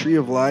 She is a tree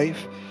of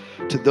life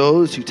to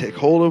those who take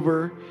hold of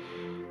her.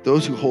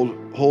 Those who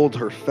hold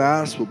her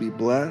fast will be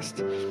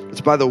blessed.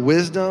 It's by the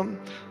wisdom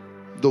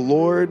the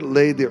Lord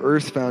laid the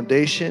earth's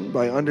foundation.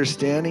 By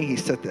understanding, he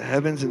set the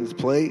heavens in its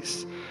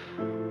place.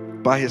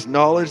 By his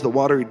knowledge, the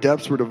watery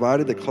depths were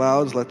divided. The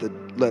clouds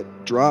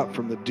let drop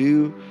from the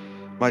dew.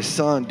 My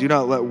son, do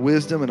not let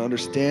wisdom and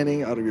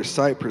understanding out of your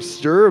sight.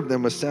 Preserve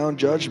them with sound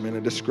judgment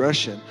and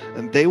discretion,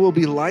 and they will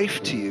be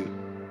life to you,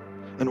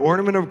 an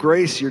ornament of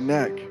grace your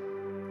neck.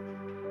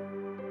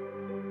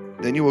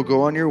 Then you will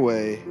go on your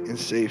way in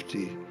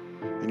safety,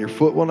 and your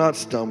foot will not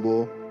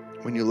stumble.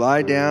 When you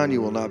lie down,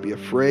 you will not be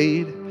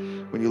afraid.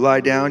 When you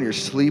lie down, your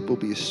sleep will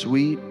be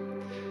sweet.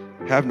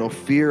 Have no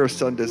fear of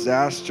sudden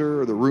disaster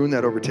or the ruin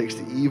that overtakes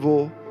the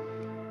evil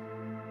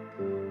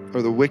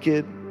or the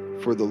wicked,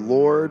 for the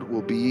Lord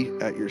will be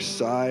at your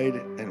side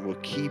and will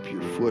keep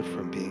your foot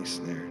from being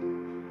snared.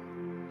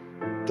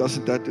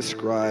 Doesn't that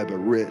describe a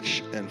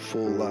rich and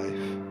full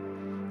life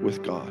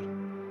with God?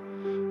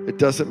 It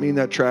doesn't mean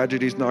that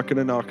tragedy is not going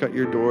to knock at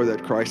your door,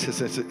 that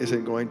crisis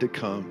isn't going to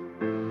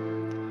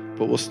come.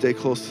 But we'll stay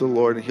close to the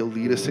Lord, and he'll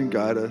lead us and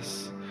guide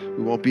us.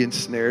 We won't be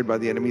ensnared by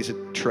the enemy's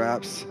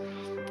traps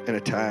and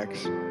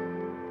attacks.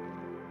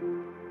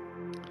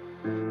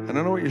 And I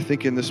don't know what you're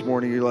thinking this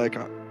morning. You're like,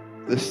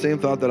 the same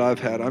thought that I've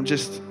had.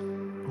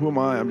 Who am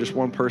I? I'm just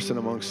one person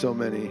among so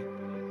many.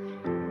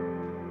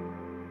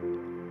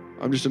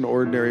 I'm just an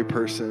ordinary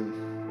person.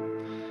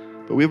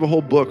 But we have a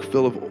whole book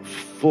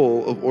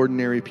full of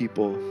ordinary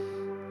people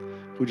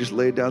who just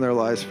laid down their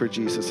lives for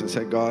Jesus and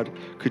said, God,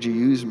 could you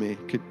use me?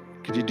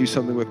 Could you do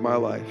something with my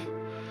life?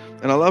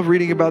 And I love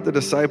reading about the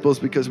disciples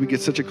because we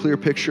get such a clear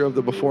picture of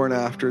the before and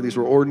after. These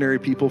were ordinary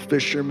people,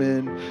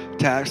 fishermen,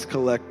 tax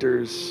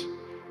collectors,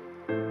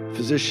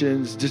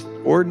 physicians, just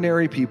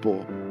ordinary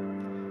people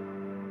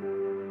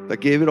that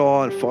gave it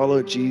all and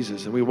followed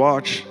Jesus. And we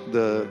watch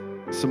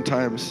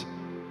sometimes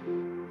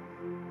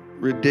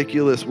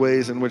ridiculous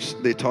ways in which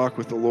they talk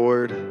with the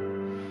Lord.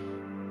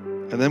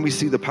 And then we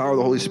see the power of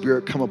the Holy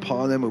Spirit come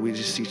upon them, and we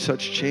just see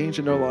such change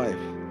in their life.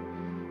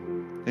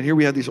 And here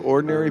we have these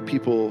ordinary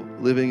people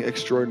living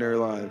extraordinary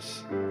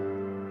lives.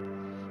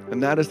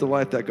 And that is the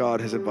life that God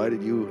has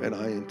invited you and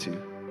I into.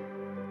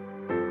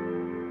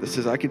 That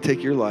says, I can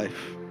take your life,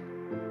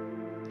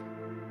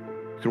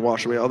 you can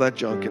wash away all that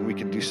junk, and we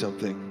can do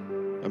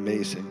something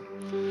amazing.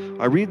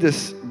 I read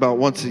this about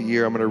once a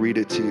year. I'm going to read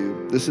it to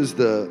you. This is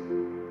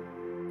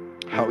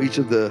how each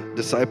of the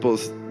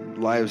disciples'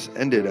 lives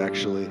ended,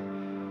 actually,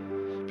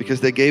 because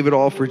they gave it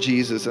all for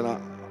Jesus. And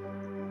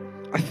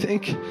I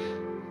think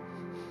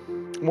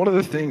one of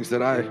the things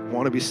that I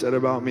want to be said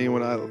about me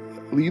when I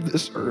leave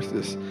this earth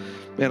is,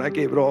 man, I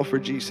gave it all for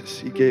Jesus.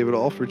 He gave it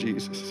all for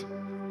Jesus.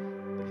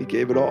 He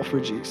gave it all for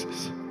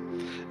Jesus.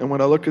 And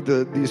when I look at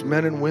these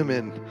men and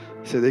women,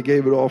 I say they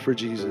gave it all for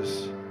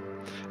Jesus.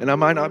 And I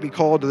might not be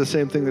called to the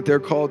same thing that they're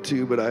called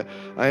to, but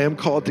I am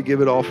called to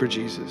give it all for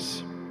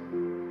Jesus.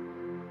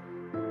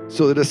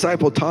 So the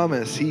disciple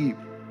Thomas,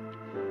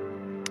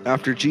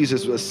 after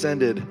Jesus was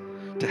ascended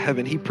to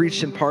heaven, he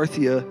preached in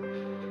Parthia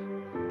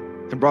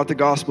and brought the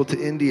gospel to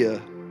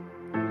India.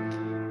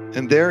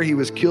 And there he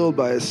was killed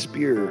by a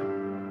spear,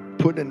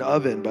 put in an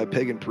oven by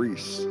pagan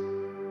priests.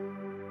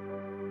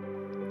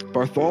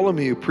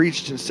 Bartholomew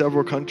preached in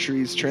several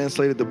countries,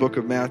 translated the book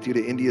of Matthew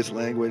to India's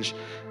language,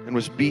 and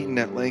was beaten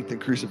at length and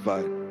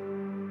crucified.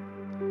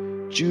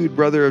 Jude,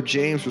 brother of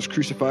James, was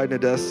crucified in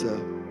Edessa.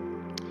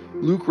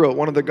 Luke wrote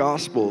one of the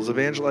Gospels,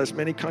 evangelized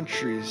many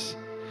countries,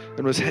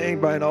 and was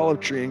hanged by an olive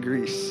tree in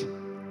Greece.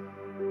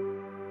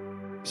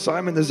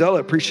 Simon the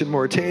Zealot preached in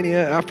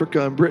Mauritania,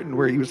 Africa, and Britain,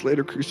 where he was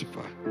later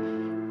crucified.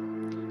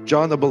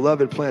 John the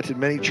Beloved planted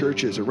many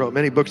churches and wrote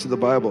many books of the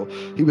Bible.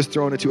 He was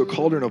thrown into a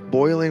cauldron of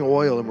boiling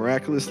oil and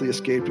miraculously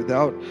escaped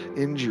without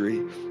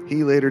injury.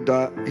 He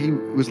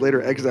was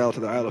later exiled to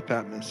the Isle of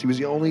Patmos. He was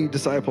the only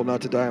disciple not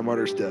to die a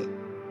martyr's death.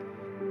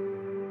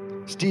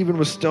 Stephen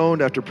was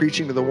stoned after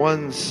preaching to the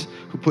ones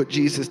who put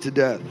Jesus to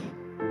death.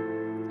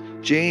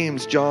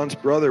 James, John's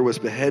brother, was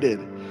beheaded,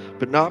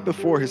 but not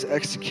before his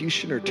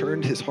executioner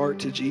turned his heart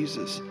to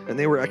Jesus, and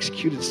they were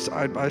executed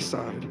side by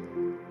side.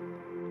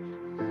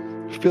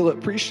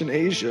 Philip preached in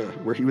Asia,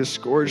 where he was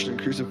scourged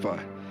and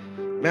crucified.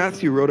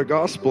 Matthew wrote a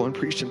gospel and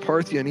preached in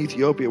Parthia and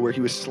Ethiopia, where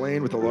he was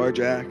slain with a large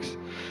axe.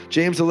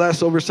 James the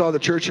Less oversaw the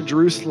church in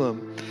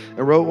Jerusalem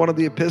and wrote one of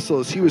the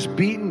epistles. He was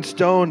beaten,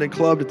 stoned, and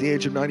clubbed at the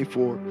age of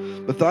 94.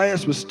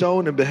 Matthias was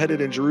stoned and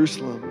beheaded in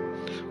Jerusalem.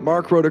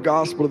 Mark wrote a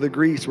gospel to the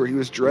Greeks, where he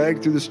was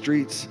dragged through the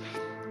streets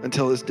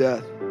until his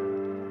death.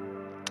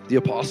 The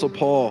Apostle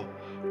Paul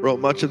wrote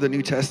much of the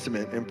New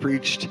Testament and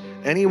preached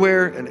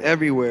anywhere and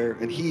everywhere,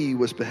 and he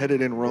was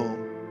beheaded in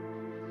Rome.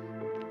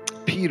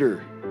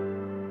 Peter,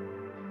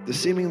 the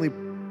seemingly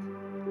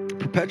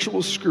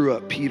perpetual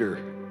screw-up Peter,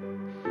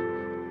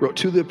 wrote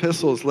 2 of the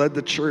epistles, led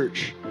the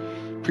church,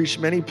 preached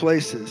many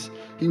places.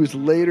 He was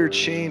later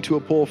chained to a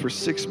pole for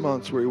 6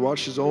 months, where he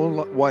watched his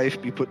own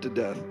wife be put to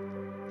death.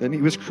 Then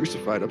he was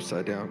crucified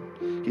upside down.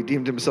 He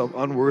deemed himself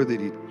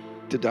unworthy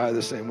to die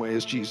the same way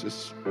as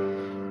Jesus.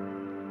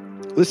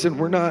 Listen,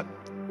 we're not,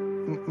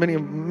 many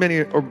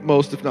or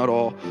most, if not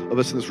all, of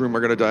us in this room are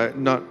going to die,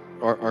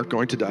 aren't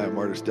going to die a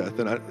martyr's death.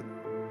 And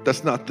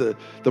that's not the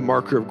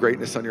marker of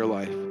greatness on your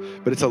life.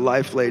 But it's a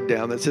life laid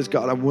down that says,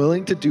 God, I'm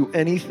willing to do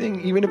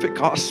anything, even if it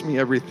costs me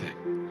everything.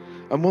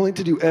 I'm willing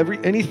to do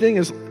anything,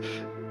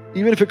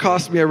 even if it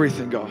costs me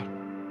everything, God.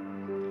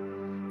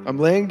 I'm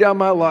laying down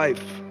my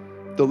life,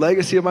 the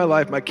legacy of my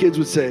life. My kids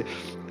would say,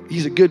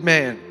 he's a good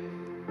man.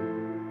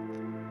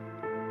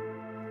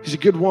 He's a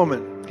good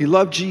woman. He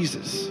loved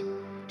Jesus.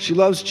 She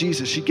loves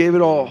Jesus. She gave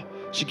it all.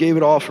 She gave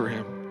it all for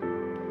him.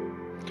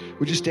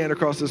 Would you stand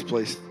across this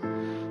place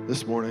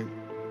this morning?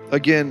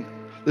 Again,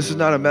 this is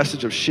not a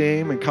message of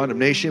shame and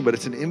condemnation, but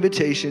it's an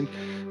invitation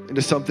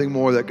into something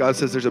more, that God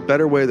says there's a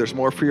better way, there's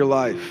more for your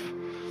life.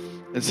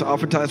 And so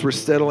oftentimes we're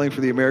settling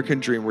for the American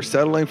dream. We're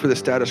settling for the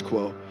status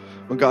quo,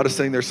 when God is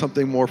saying there's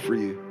something more for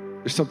you.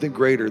 There's something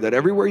greater, that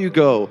everywhere you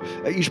go,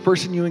 at each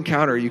person you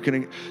encounter,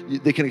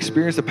 they can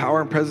experience the power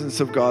and presence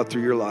of God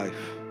through your life.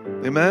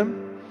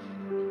 Amen?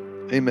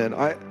 Amen.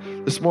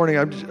 This morning,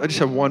 I just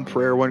have one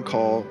prayer, one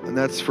call, and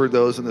that's for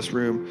those in this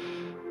room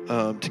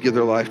to give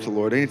their life to the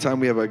Lord.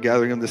 Anytime we have a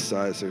gathering of this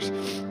size, there's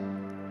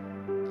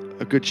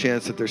a good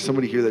chance that there's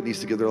somebody here that needs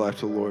to give their life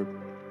to the Lord.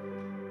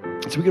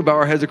 So we can bow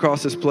our heads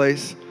across this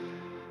place.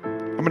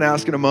 I'm going to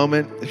ask in a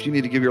moment if you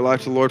need to give your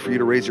life to the Lord, for you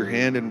to raise your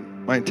hand.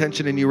 And my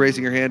intention in you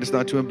raising your hand is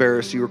not to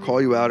embarrass you or call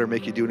you out or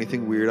make you do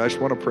anything weird. I just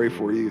want to pray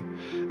for you,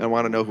 and I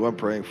want to know who I'm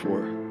praying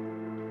for.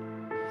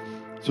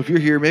 So if you're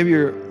here, maybe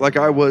you're like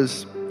I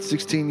was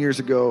 16 years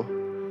ago.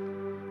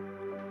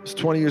 I was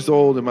 20 years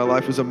old and my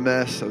life was a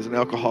mess. I was an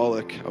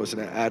alcoholic. I was an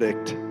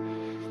addict.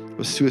 I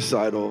was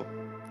suicidal.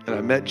 And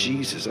I met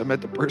Jesus. I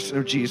met the person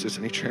of Jesus,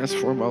 and he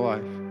transformed my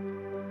life.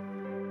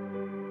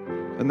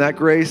 And that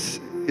grace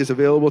is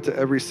available to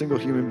every single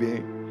human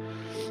being.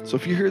 So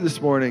if you're here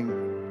this morning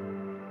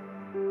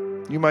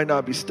You might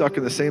not be stuck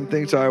in the same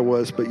things I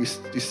was, but you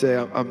say,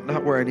 I'm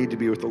not where I need to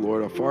be with the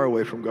Lord. I'm far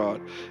away from God,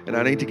 and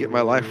I need to get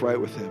my life right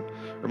with him.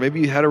 Or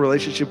maybe you had a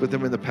relationship with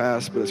him in the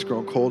past, but it's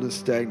grown cold and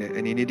stagnant,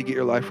 and you need to get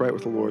your life right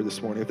with the Lord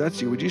this morning. If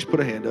that's you, would you just put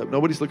a hand up?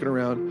 Nobody's looking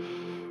around.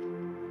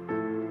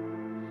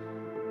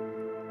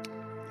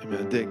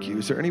 Amen. Thank you.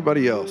 Is there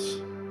anybody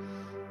else?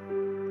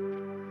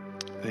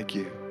 Thank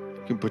you.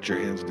 You can put your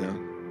hands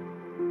down.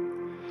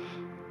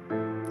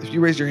 If you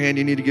raise your hand,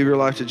 you need to give your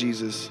life to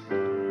Jesus.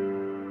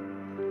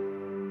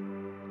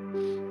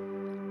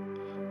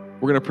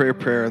 We're going to pray a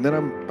prayer, and then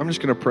I'm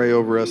just going to pray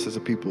over us as a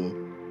people.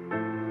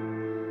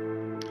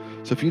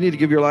 So if you need to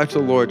give your life to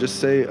the Lord, just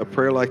say a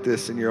prayer like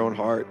this in your own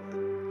heart.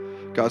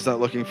 God's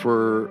not looking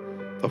for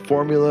a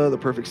formula, the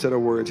perfect set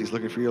of words. He's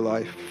looking for your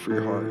life, for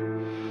your heart.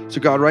 So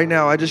God, right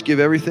now, I just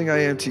give everything I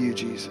am to you,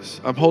 Jesus.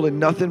 I'm holding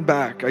nothing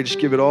back. I just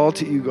give it all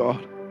to you,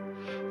 God.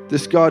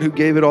 This God who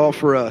gave it all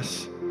for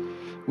us.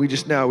 We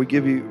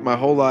give you my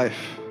whole life,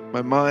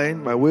 my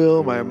mind, my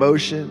will, my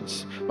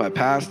emotions, my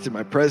past and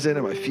my present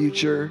and my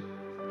future.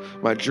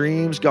 My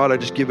dreams, God, I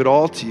just give it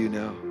all to you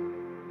now.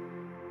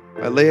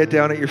 I lay it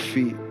down at your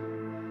feet.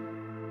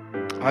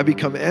 I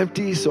become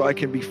empty so I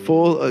can be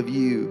full of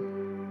you.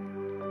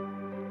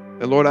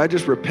 And Lord, I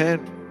just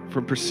repent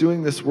from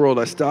pursuing this world.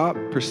 I stop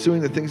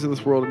pursuing the things of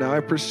this world, and now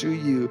I pursue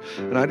you.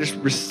 And I just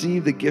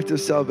receive the gift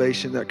of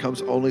salvation that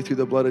comes only through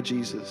the blood of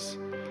Jesus.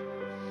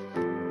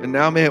 And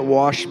now may it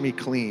wash me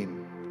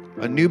clean.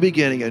 A new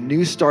beginning, a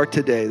new start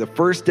today, the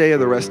first day of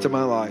the rest of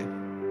my life.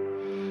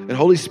 And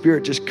Holy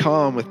Spirit, just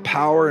come with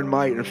power and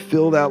might and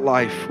fill that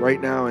life right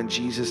now in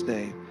Jesus'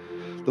 name.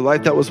 The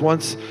life that was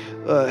once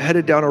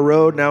headed down a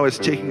road now is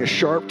taking a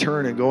sharp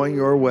turn and going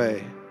your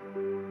way.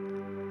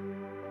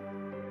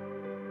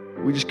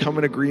 We just come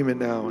in agreement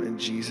now in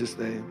Jesus'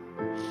 name.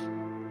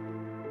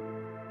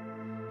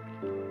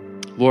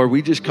 Lord,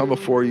 we just come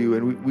before you,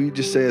 and we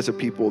just say as a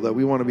people that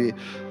we want to be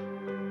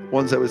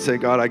ones that would say,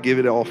 God, I give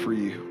it all for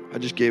you. I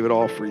just gave it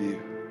all for you.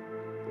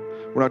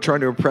 We're not trying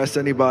to impress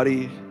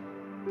anybody.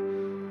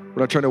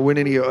 We're not trying to win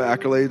any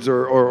accolades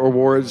or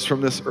awards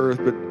from this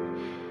earth,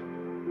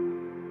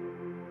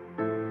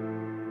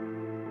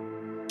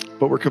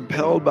 but we're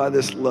compelled by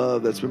this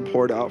love that's been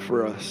poured out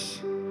for us.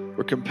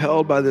 We're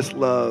compelled by this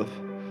love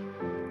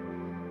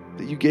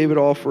that you gave it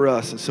all for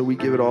us, and so we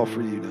give it all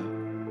for you now.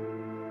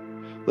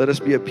 Let us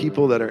be a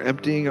people that are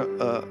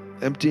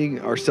emptying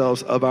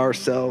ourselves of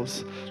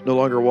ourselves, no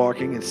longer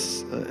walking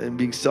and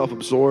being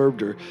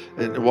self-absorbed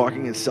and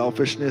walking in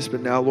selfishness,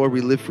 but now, Lord,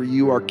 we live for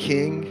you, our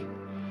King.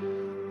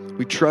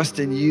 We trust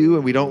in you,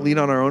 and we don't lean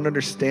on our own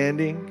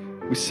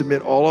understanding. We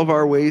submit all of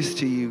our ways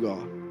to you,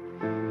 God.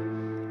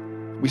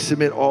 We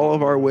submit all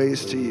of our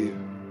ways to you.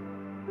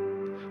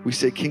 We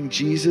say, King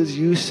Jesus,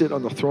 you sit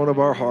on the throne of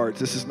our hearts.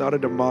 This is not a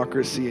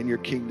democracy in your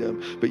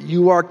kingdom, but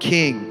you are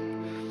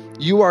King.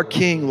 You are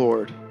King,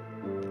 Lord.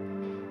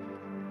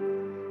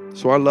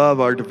 So our love,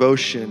 our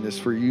devotion is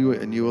for you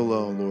and you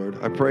alone, Lord.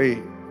 I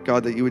pray,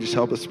 God, that you would just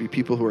help us to be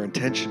people who are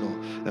intentional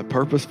and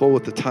purposeful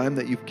with the time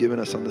that you've given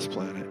us on this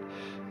planet.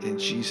 In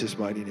Jesus'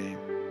 mighty name.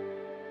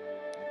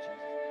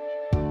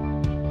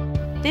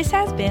 This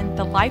has been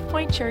the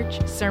LifePoint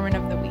Church Sermon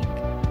of the Week.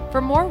 For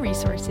more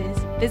resources,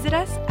 visit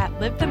us at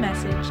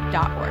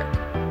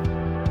livethemessage.org.